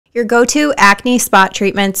Your go-to acne spot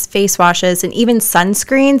treatments, face washes, and even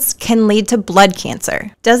sunscreens can lead to blood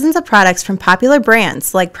cancer. Dozens of products from popular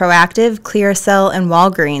brands like Proactiv, Clearasil, and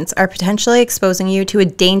Walgreens are potentially exposing you to a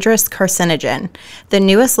dangerous carcinogen. The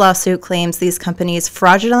newest lawsuit claims these companies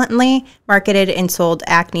fraudulently marketed and sold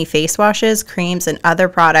acne face washes, creams, and other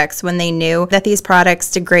products when they knew that these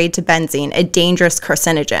products degrade to benzene, a dangerous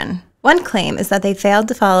carcinogen. One claim is that they failed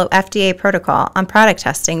to follow FDA protocol on product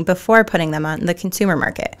testing before putting them on the consumer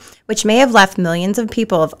market, which may have left millions of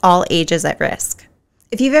people of all ages at risk.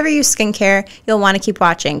 If you've ever used skincare, you'll want to keep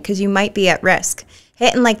watching because you might be at risk.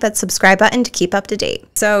 Hit and like that subscribe button to keep up to date.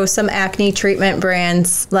 So some acne treatment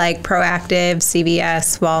brands like Proactiv,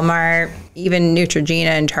 CVS, Walmart, even Neutrogena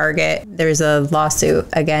and Target, there's a lawsuit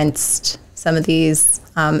against some of these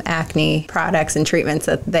acne products and treatments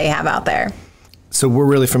that they have out there. So we're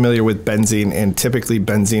really familiar with benzene, and typically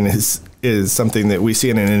benzene is something that we see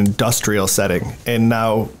in an industrial setting. And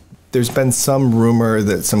now there's been some rumor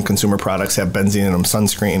that some consumer products have benzene in them,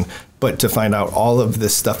 sunscreen, but to find out all of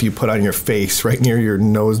this stuff you put on your face right near your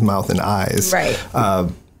nose, mouth, and eyes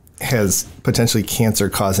has potentially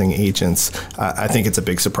cancer-causing agents. I think it's a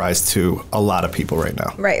big surprise to a lot of people right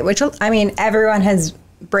now. Right, which, I mean, everyone has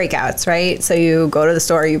breakouts, right? So you go to the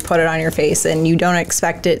store, you put it on your face, and you don't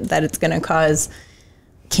expect it that it's going to cause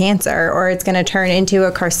cancer or it's going to turn into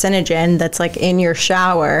a carcinogen that's like in your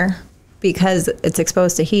shower because it's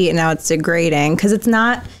exposed to heat and now it's degrading, because it's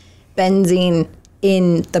not benzene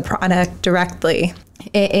in the product directly.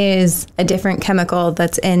 It is a different chemical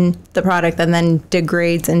that's in the product and then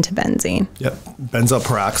degrades into benzene. Yep. Benzoyl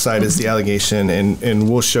peroxide is the allegation, and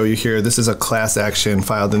we'll show you here. This is a class action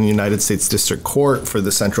filed in the United States District Court for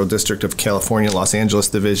the Central District of California, Los Angeles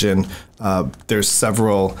Division. There's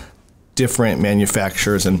several different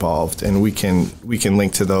manufacturers involved, and we can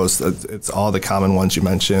link to those. It's all the common ones you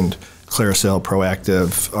mentioned: Clearasil,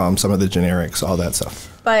 Proactiv, some of the generics, all that stuff.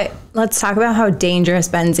 But let's talk about how dangerous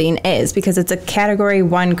benzene is, because it's a category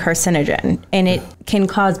 1 carcinogen and it can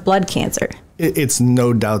cause blood cancer. It's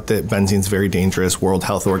no doubt that benzene's very dangerous. World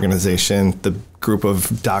Health Organization, the group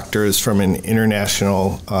of doctors from an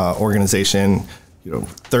international organization,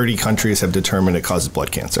 30 countries have determined it causes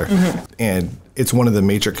blood cancer. And it's one of the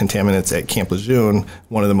major contaminants at Camp Lejeune,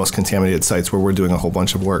 one of the most contaminated sites where we're doing a whole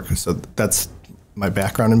bunch of work. So that's my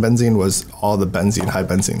background in benzene, was all the benzene, high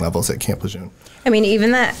benzene levels at Camp Lejeune. I mean,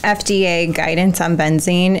 even the FDA guidance on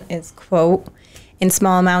benzene is, quote, in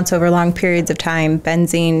small amounts over long periods of time,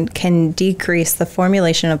 benzene can decrease the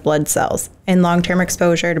formulation of blood cells. And long-term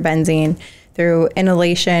exposure to benzene through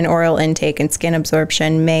inhalation, oral intake, and skin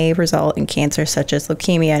absorption may result in cancer such as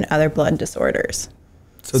leukemia and other blood disorders.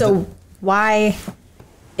 So why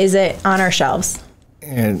is it on our shelves?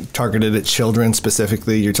 And targeted at children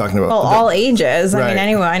specifically, you're talking about? Well, all ages. Right. I mean,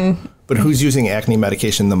 anyone. But who's using acne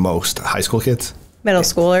medication the most? High school kids? Middle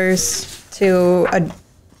schoolers to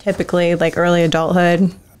typically like early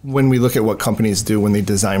adulthood. When we look at what companies do when they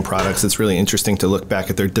design products, it's really interesting to look back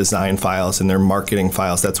at their design files and their marketing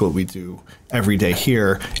files. That's what we do every day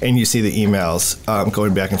here. And you see the emails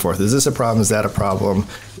going back and forth. Is this a problem? Is that a problem?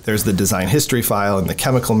 There's the design history file and the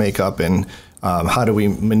chemical makeup, and how do we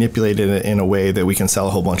manipulate it in a way that we can sell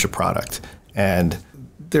a whole bunch of product. And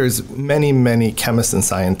there's many, many chemists and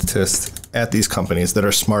scientists at these companies that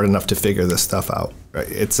are smart enough to figure this stuff out. Right?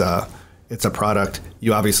 It's a product.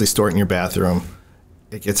 You obviously store it in your bathroom.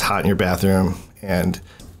 It gets hot in your bathroom, and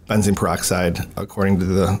benzene peroxide, according to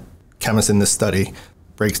the chemists in this study,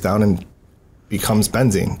 breaks down and becomes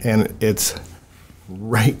benzene. And it's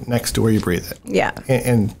right next to where you breathe it. Yeah.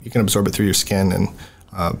 And you can absorb it through your skin and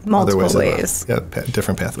multiple ways.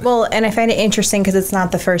 Different pathways. Well, and I find it interesting because it's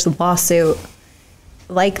not the first lawsuit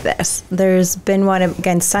like this. There's been one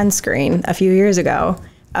against sunscreen a few years ago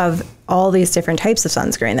of all these different types of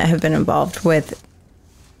sunscreen that have been involved with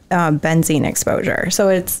benzene exposure. So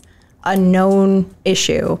it's a known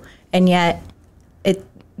issue, and yet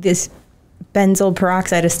this benzoyl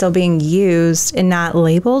peroxide is still being used and not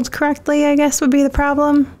labeled correctly, I guess would be the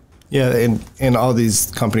problem. Yeah, and all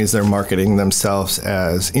these companies, they're marketing themselves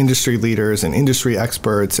as industry leaders and industry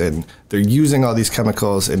experts, and they're using all these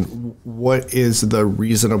chemicals. And what is the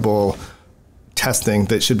reasonable testing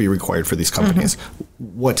that should be required for these companies?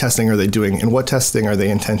 What testing are they doing, and what testing are they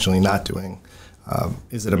intentionally not doing?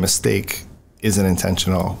 Is it a mistake? Is it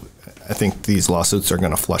intentional? I think these lawsuits are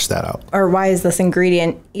going to flush that out. Or why is this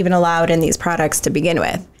ingredient even allowed in these products to begin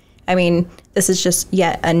with? I mean, this is just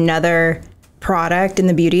yet another product in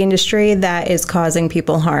the beauty industry that is causing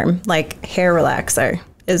people harm, like hair relaxer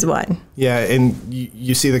is one. Yeah, and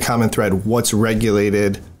you see the common thread, what's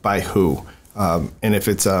regulated by who? And if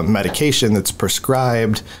it's a medication that's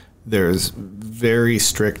prescribed, There's very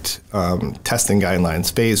strict testing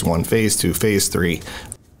guidelines, phase 1, phase 2, phase 3.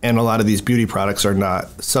 And a lot of these beauty products are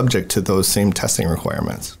not subject to those same testing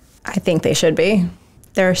requirements. I think they should be.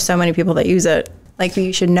 There are so many people that use it. Like,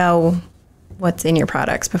 you should know what's in your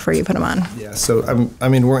products before you put them on. Yeah, so I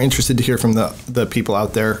mean, we're interested to hear from the people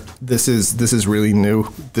out there. This is really new.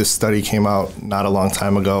 This study came out not a long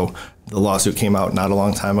time ago. The lawsuit came out not a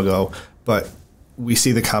long time ago. But we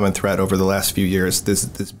see the common thread over the last few years, this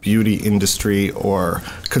beauty industry or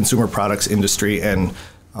consumer products industry and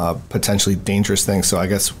potentially dangerous things. So I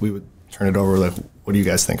guess we would turn it over. Like, what do you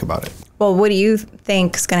guys think about it? Well, what do you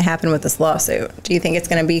think is going to happen with this lawsuit? Do you think it's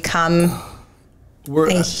going to become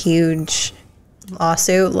a huge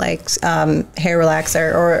lawsuit like hair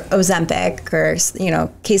relaxer or Ozempic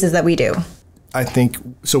or, cases that we do? I think,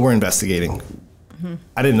 so we're investigating.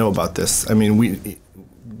 I didn't know about this. I mean,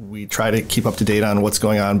 we try to keep up to date on what's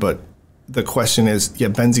going on, but the question is, yeah,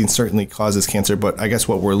 benzene certainly causes cancer, but I guess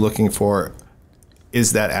what we're looking for,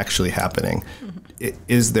 is that actually happening?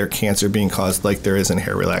 Is there cancer being caused like there is in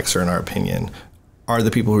hair relaxer, in our opinion? Are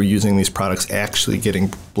the people who are using these products actually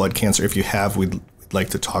getting blood cancer? If you have, we'd like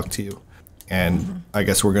to talk to you. And I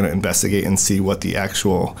guess we're going to investigate and see what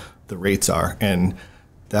the rates are. And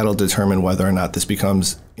that'll determine whether or not this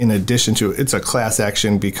becomes, in addition to, it's a class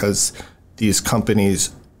action because these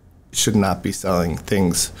companies should not be selling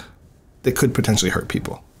things that could potentially hurt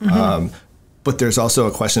people. But there's also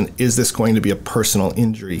a question, is this going to be a personal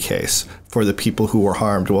injury case for the people who were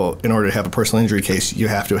harmed? Well, in order to have a personal injury case, you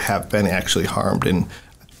have to have been actually harmed. And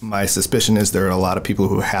my suspicion is there are a lot of people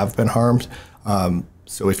who have been harmed.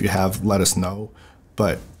 So if you have, let us know.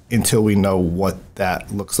 But until we know what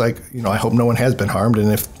that looks like, I hope no one has been harmed.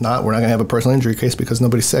 And if not, we're not going to have a personal injury case because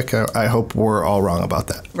nobody's sick. I hope we're all wrong about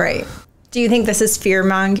that. Right. Do you think this is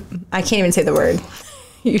fear-mongering? I can't even say the word.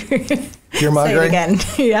 Fear-mongering? Say it again.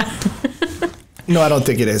 Yeah. No, I don't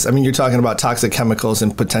think it is. I mean, you're talking about toxic chemicals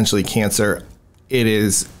and potentially cancer. It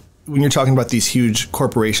is, when you're talking about these huge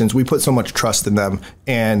corporations, we put so much trust in them,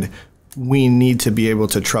 and we need to be able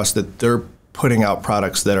to trust that they're putting out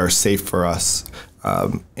products that are safe for us.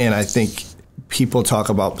 And I think people talk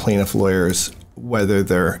about plaintiff lawyers, whether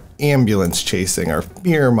they're ambulance chasing or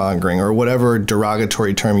fear mongering or whatever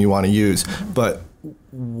derogatory term you want to use. But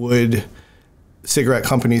would cigarette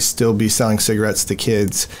companies still be selling cigarettes to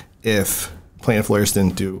kids if plaintiff lawyers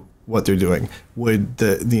didn't do what they're doing? Would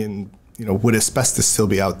would asbestos still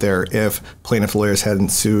be out there if plaintiff lawyers hadn't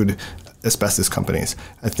sued asbestos companies?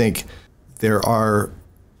 I think there are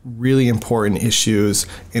really important issues,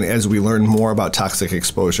 and as we learn more about toxic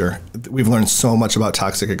exposure, we've learned so much about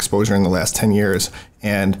toxic exposure in the last 10 years,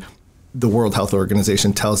 and the World Health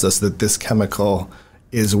Organization tells us that this chemical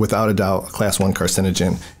is without a doubt a class 1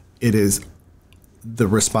 carcinogen. It is the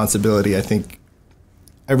responsibility, I think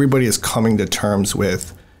everybody is coming to terms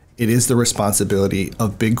with, it is the responsibility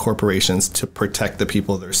of big corporations to protect the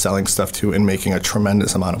people they're selling stuff to and making a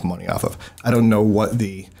tremendous amount of money off of. I don't know what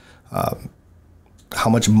how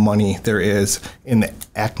much money there is in the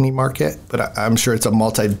acne market, but I'm sure it's a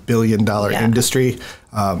multi-billion-dollar industry.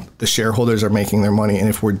 The shareholders are making their money, and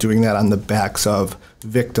if we're doing that on the backs of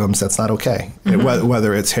victims, that's not okay.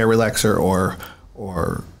 Whether it's hair relaxer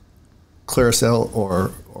or Clearasil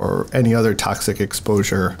or any other toxic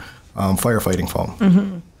exposure firefighting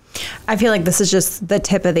foam. I feel like this is just the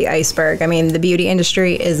tip of the iceberg. I mean, the beauty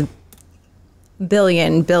industry is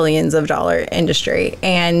billions of dollar industry,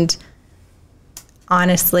 and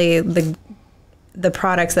honestly, the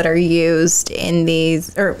products that are used in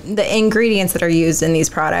these, or the ingredients that are used in these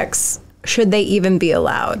products, should they even be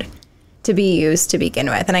allowed to be used to begin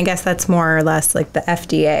with? And I guess that's more or less like the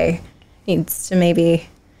FDA needs to maybe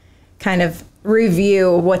kind of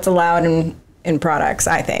review what's allowed in products.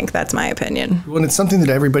 I think that's my opinion. Well, it's something that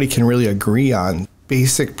everybody can really agree on.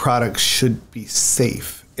 Basic products should be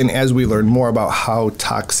safe. And as we learn more about how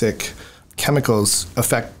toxic chemicals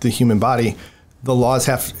affect the human body, the laws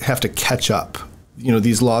have to catch up.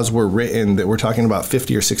 These laws were written that we're talking about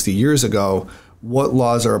 50 or 60 years ago. What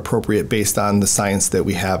laws are appropriate based on the science that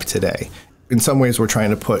we have today? In some ways, we're trying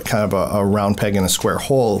to put kind of a round peg in a square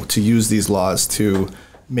hole to use these laws to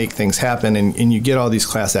make things happen. And you get all these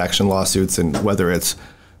class action lawsuits, and whether it's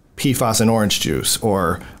PFAS in orange juice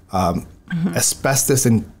or asbestos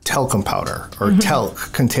in talcum powder or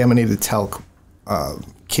talc, contaminated talc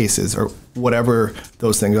cases, or whatever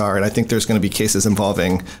those things are. And I think there's going to be cases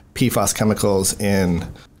involving PFAS chemicals in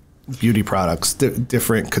beauty products,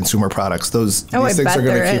 different consumer products. These things are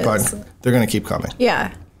going to keep on. They're going to keep coming.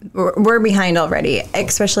 Yeah. We're behind already,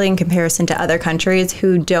 especially in comparison to other countries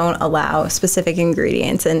who don't allow specific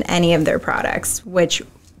ingredients in any of their products,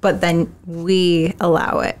 but then we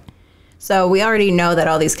allow it. So we already know that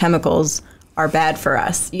all these chemicals are bad for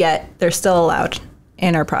us, yet they're still allowed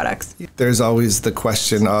in our products. There's always the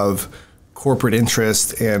question of corporate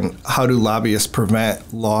interest and how do lobbyists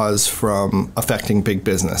prevent laws from affecting big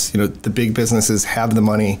business. You know, the big businesses have the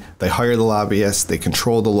money, they hire the lobbyists, they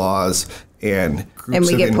control the laws, and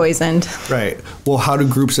we get poisoned. Right. Well, how do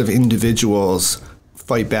groups of individuals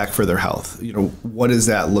fight back for their health? You know, what does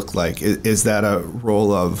that look like? Is that a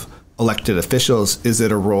role of elected officials? Is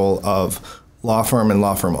it a role of law firm and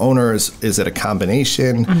law firm owners? Is it a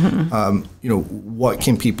combination? You know, what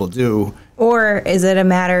can people do? Or is it a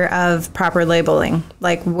matter of proper labeling?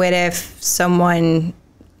 Like, what if someone,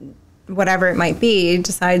 whatever it might be,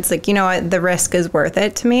 decides, like, you know what, the risk is worth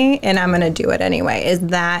it to me and I'm going to do it anyway? Is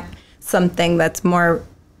that something that's more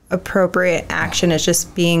appropriate action, is just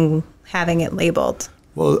having it labeled?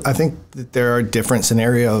 Well, I think that there are different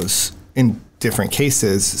scenarios in different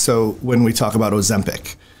cases. So when we talk about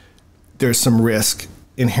Ozempic, there's some risk,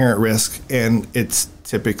 inherent risk, and it's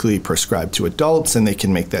typically prescribed to adults, and they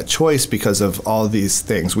can make that choice because of all these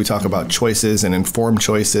things. We talk about choices and informed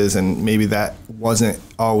choices, and maybe that wasn't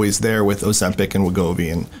always there with Ozempic and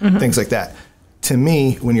Wegovy and things like that. To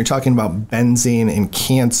me, when you're talking about benzene and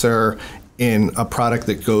cancer in a product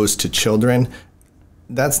that goes to children,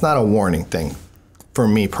 that's not a warning thing for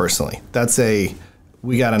me personally. That's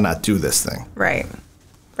we got to not do this thing. Right.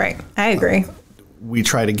 Right. I agree. We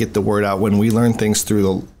try to get the word out when we learn things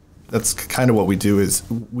through that's kind of what we do, is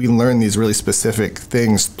we learn these really specific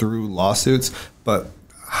things through lawsuits, but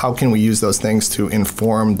how can we use those things to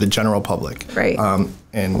inform the general public? Right.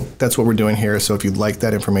 And that's what we're doing here. So if you'd like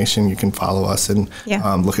that information, you can follow us and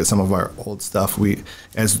look at some of our old stuff. We,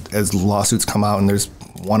 as lawsuits come out, and there's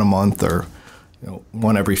one a month or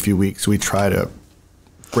one every few weeks, we try to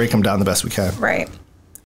break them down the best we can. Right.